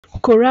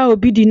Korra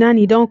Obidi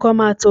Nanny don't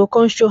come out to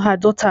come show her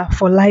daughter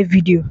for live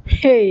video.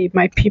 Hey,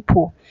 my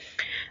people,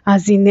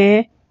 as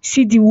in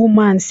see the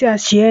woman, see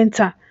as she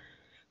enter,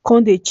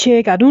 come dey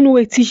check. I don't know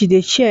wetin she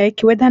dey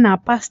check, whether na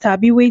pastor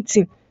be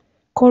waiting.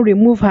 Come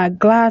remove her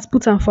glass,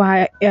 put am for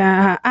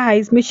her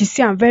eyes, make she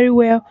see am very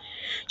well.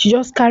 She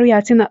just carry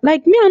her thing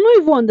like me. I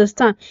no even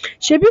understand.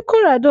 Shebi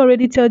Korra don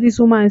already tell this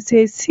woman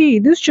say, see,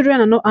 these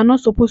children are not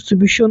supposed to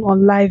be shown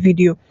on live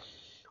video.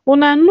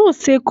 Una know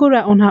say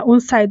Korra on her own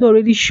side don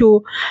already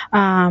show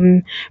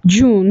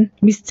June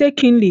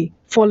mistakenly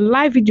for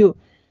live video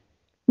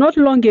not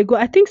long ago.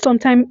 I think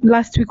sometime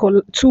last week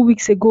or 2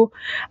 weeks ago.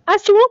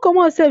 As she wan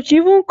comot sef, she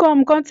even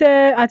come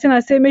tell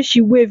Athena say make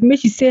she wave,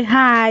 make she say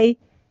hi.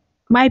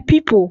 My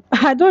people,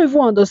 I don't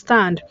even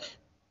understand.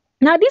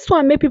 Na this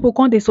one make people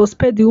come dey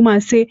suspect the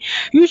woman say,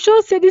 you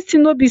sure say this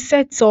thing no be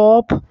set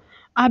up,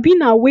 abi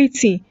na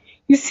wetin?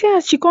 You see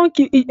as she come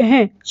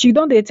she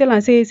don dey tell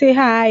am say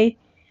hi.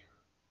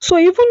 So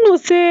even though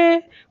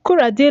say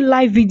Korra dey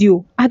live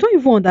video, I don't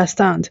even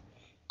understand.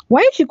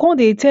 Why she come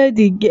dey tell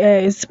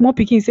the small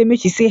pikin say make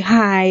she say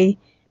hi,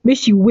 make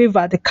she wave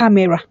at the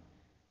camera?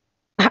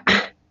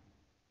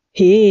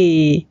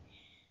 Hey,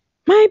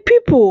 my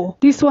people,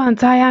 this one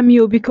tire me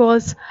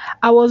because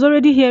I was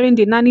already hearing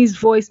the nanny's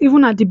voice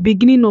even at the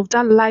beginning of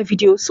that live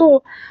video.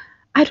 So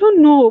I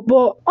don't know,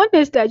 but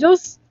honestly, I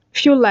just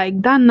feel like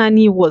that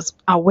nanny was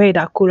aware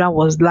that Korra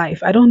was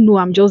live. I don't know,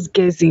 I'm just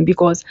guessing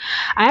because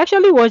I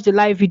actually watched the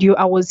live video.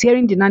 I was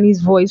hearing the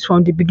nanny's voice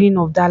from the beginning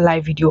of that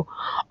live video.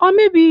 Or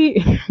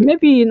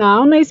maybe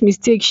na honest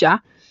mistake, sha.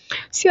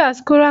 See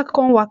as Korra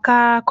come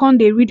waka, come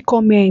dey read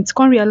comments,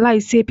 come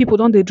realize say people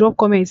don dey drop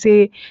comments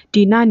say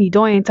the nanny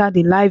don enter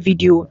the live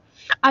video.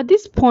 At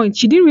this point,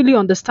 she didn't really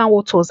understand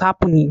what was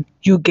happening,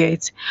 you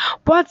get.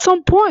 But at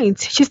some point,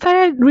 she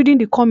started reading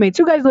the comments.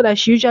 You guys know that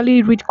she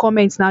usually read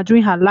comments now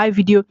during her live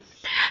video.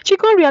 She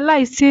can't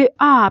realize say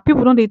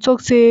people don't they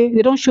talk say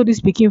they don't show this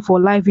pikin for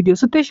live video.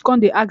 So then she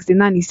can't they ask the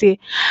nanny say,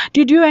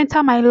 did you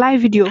enter my live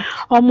video?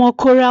 Omo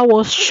Korra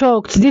was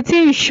shocked. The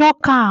thing shock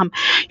am.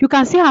 You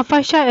can see her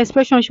facial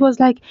expression. She was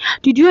like,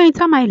 did you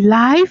enter my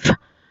live?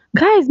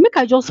 Guys, make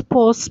I just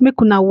pause,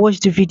 make una watch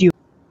the video.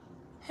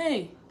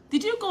 Hey,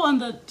 did you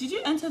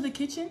enter the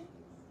kitchen?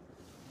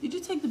 Did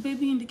you take the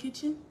baby in the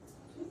kitchen?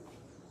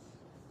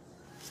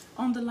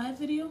 On the live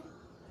video?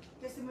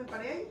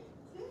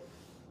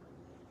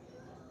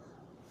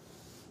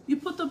 You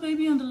put the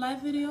baby on the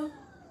live video?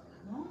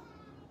 No.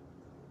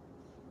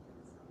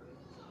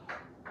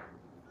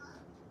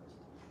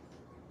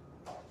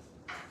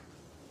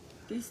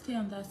 Please stay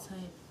on that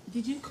side.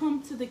 Did you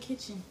come to the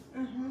kitchen?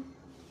 Mm-hmm.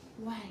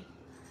 Why?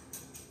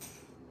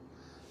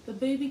 The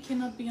baby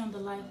cannot be on the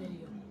live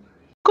video.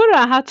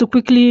 Korra had to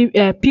quickly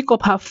pick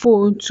up her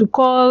phone to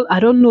call, I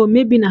don't know,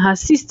 maybe in her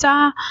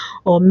sister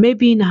or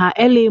maybe in her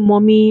LA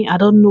mommy, I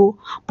don't know.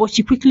 But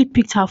she quickly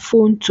picked her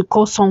phone to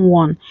call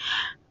someone.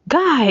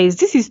 Guys,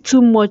 this is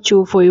too much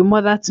for your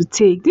mother to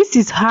take. This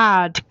is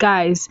hard,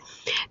 guys.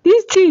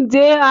 This thing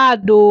dey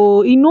hard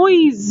though. E no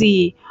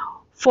easy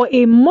for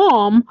a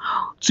mom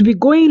to be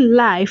going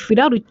live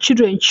without the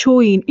children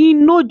showing. E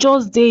no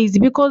just dey easy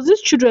because these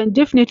children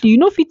definitely you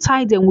no fit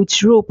tie them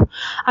with rope.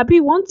 Abi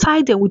you wan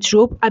tie them with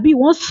rope, abi you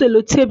wan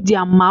sellotape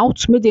their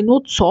mouth make they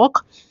no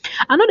talk.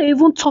 I know they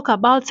even talk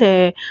about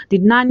the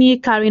nanny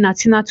carrying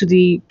Athena to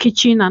the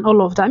kitchen and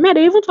all of that.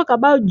 They even talk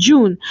about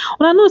June.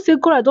 Well, I know say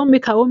Korra don't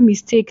make her own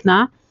mistake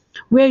now,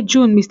 where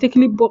June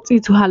mistakenly bumped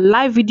into her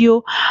live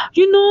video.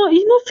 You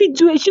no fit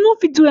do it. She no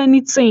fit do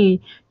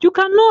anything. You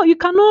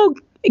cannot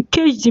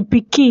cage the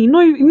pikin.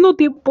 No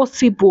dey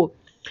possible.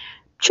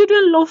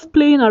 Children love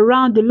playing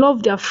around. They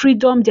love their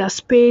freedom, their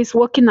space,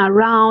 walking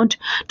around.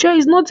 There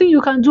is nothing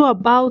you can do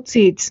about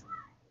it.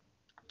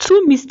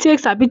 2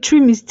 mistakes abi 3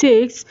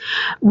 mistakes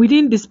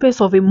within the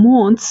space of a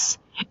month.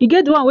 E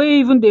get the one wey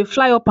even dey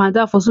fly up and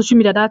down for social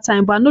media that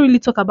time, but I no really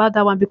talk about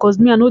that one because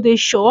me I no dey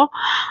sure,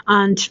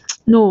 and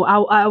no,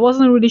 I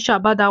wasn't really sure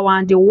about that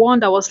one. The one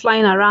that was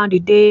flying around the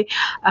day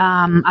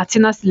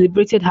Athena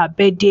celebrated her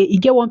birthday, e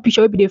get one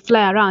picture wey be dey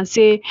fly around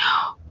say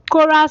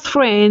Korra's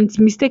friends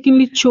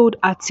mistakenly chode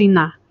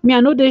Athena. Me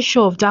I no dey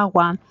sure of that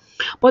one.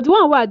 But the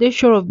one wey I dey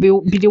sure of be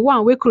the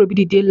one wey Korra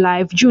Obidi dey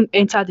live, June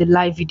enter the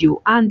live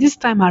video, and this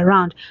time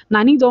around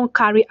Nanny don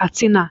carry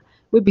Athena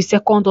wey be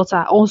second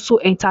daughter also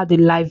enter the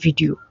live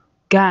video.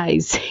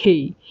 Guys,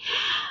 hey,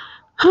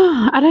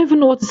 I don't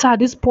even know what to say at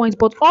this point,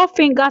 but all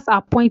fingers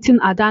are pointing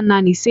at that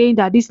nanny, saying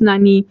that this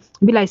nanny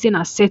be like saying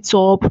a set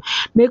up.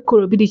 Make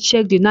Korra Obidi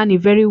check the nanny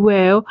very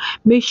well,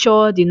 make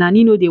sure the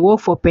nanny know they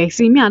work for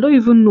person. Me I don't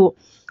even know.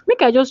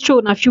 Make I just show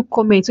a few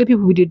comments where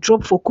people will dey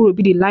drop for Korra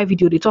Obidi live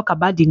video. They talk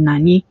about the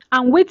nanny,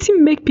 and wetin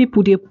make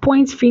people they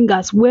point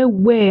fingers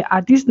where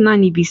at this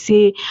nanny be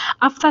say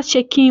after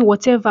checking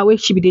whatever way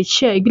she be dey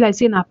check, e be like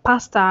saying a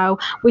pasta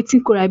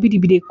wetin Korra Obidi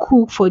be dey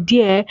cook for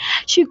there.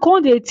 She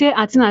come dey tell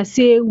Athena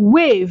say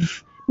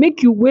wave,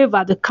 make you wave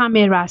at the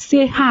camera,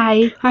 say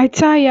hi. I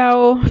tire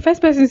oh.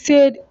 First person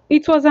said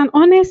it was an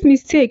honest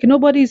mistake.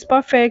 Nobody is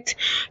perfect.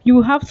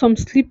 You have some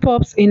slip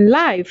ups in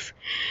life.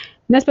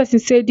 Next person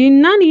say the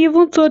nanny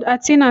even told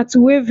Athena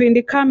to wave in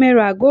the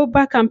camera, go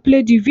back and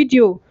play the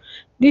video.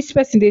 This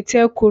person dey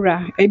tell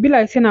Korra, e be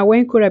like say na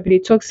when Korra bin dey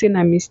talk say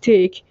na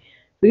mistake.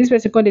 So this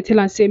person come dey tell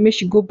am say make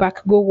she go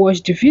back go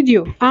watch the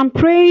video. I'm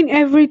praying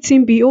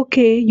everything be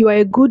okay. You are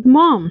a good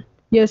mom.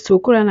 Yes, so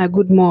Korra na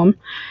good mom.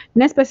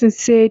 Next person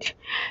said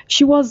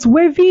she was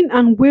waving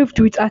and waved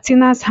with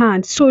Athena's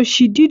hand, so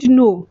she did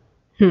know.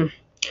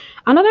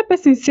 Another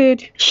person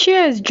said,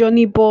 shares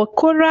Johnny, but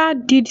Korra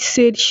did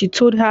said she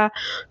told her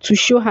to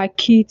show her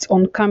kids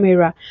on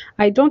camera.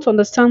 I don't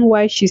understand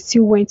why she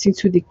still went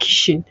into the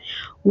kitchen.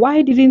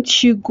 Why didn't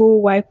she go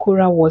while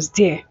Korra was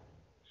there?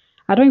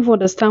 I don't even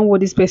understand what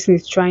this person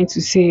is trying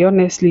to say,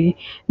 honestly.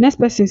 Next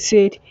person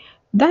said,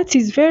 that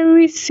is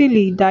very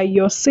silly that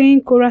you're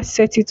saying Korra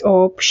set it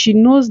up. She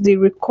knows the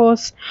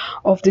recourse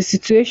of the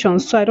situation,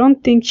 so I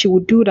don't think she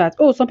would do that.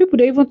 Oh, some people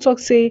they even talk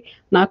say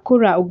na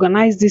Korra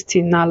organize this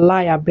thing, na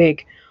lie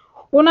abeg.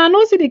 Una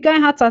know see the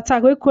kind heart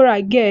attack wey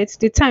Korra get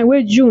the time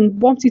wey June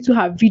bumped into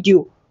her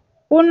video.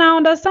 Una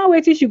understand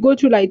wetin she go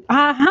through, like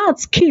her heart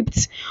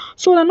skipped.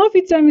 So una no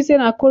fit tell me say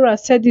na Korra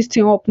set this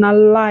thing up, na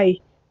lie.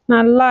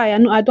 Na lie.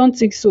 I don't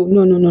think so.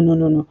 No, no, no, no,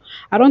 no, no.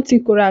 I don't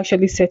think Korra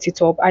actually set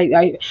it up.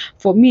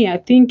 For me, I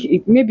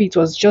think maybe it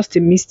was just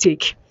a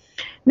mistake.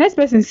 Next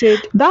person said,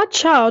 that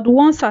child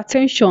wants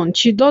attention.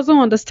 She doesn't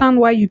understand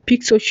why you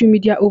pick social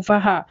media over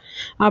her.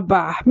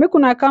 Abba, make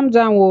una calm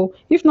down. Oh.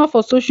 If not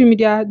for social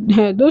media,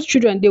 those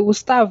children, they will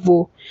starve.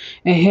 Oh.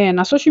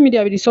 Now, social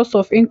media is the source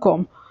of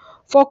income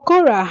for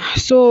Korra.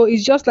 So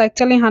it's just like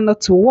telling her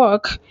not to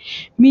work.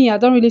 Me, I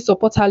don't really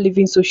support her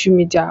leaving social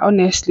media,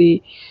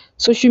 honestly.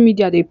 Social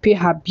media they pay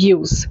her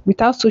bills.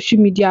 Without social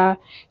media,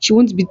 she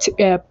won't be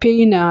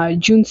paying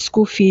June's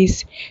school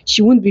fees.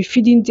 She won't be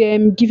feeding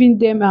them, giving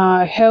them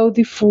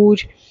healthy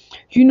food,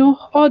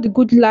 all the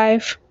good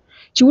life.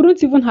 She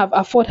wouldn't even have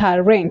afford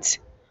her rent.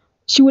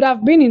 She would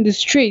have been in the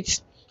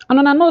streets. And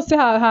una know say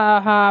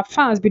her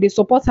fans be dey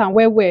support am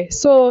well well.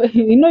 So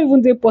e no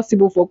even dey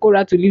possible for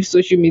Korra to leave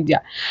social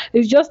media.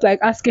 It's just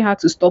like asking her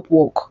to stop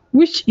work,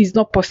 which is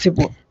not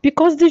possible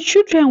because the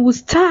children will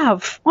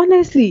starve.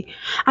 Honestly,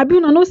 abi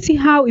una no see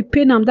how e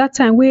pain am that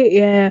time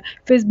wey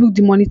Facebook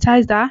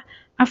demonetized her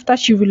after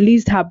she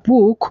released her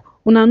book.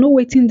 Una know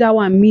wetin that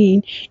one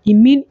mean? E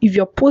mean if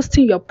you're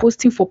posting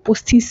for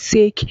posting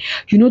sake,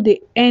 you no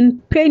dey earn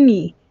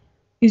penny.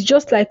 It's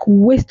just like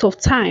waste of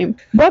time.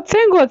 But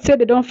thank God say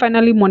they don't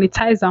finally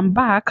monetize am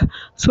back,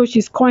 so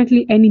she's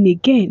currently earning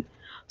again.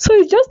 So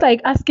it's just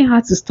like asking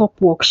her to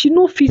stop work. She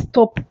no fit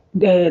stop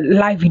the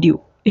live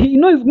video.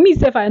 If me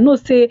sef I know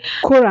say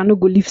Korra no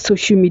go leave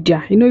social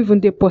media. E no even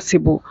dey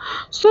possible.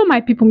 So my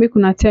people, make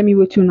una tell me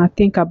wetin una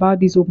think about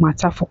this whole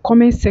matter for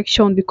comment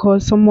section,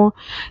 because somehow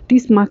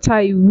this matter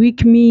e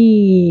weak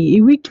me.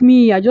 E weak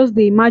me. I just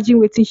dey imagine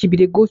wetin she be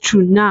dey go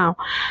through now.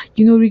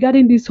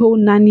 Regarding this whole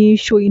nanny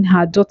showing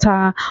her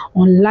daughter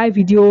on live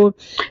video,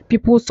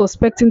 people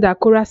suspecting that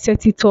Korra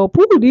set it up.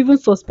 Who would even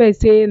suspect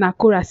say na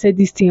Korra set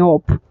this thing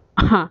up?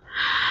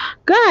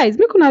 Guys,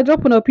 make una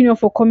drop an opinion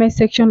for comment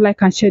section,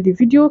 like and share the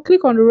video.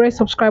 Click on the red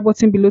subscribe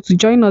button below to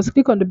join us.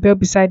 Click on the bell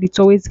beside it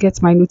to always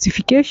get my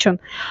notification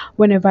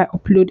whenever I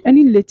upload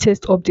any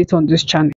latest update on this channel.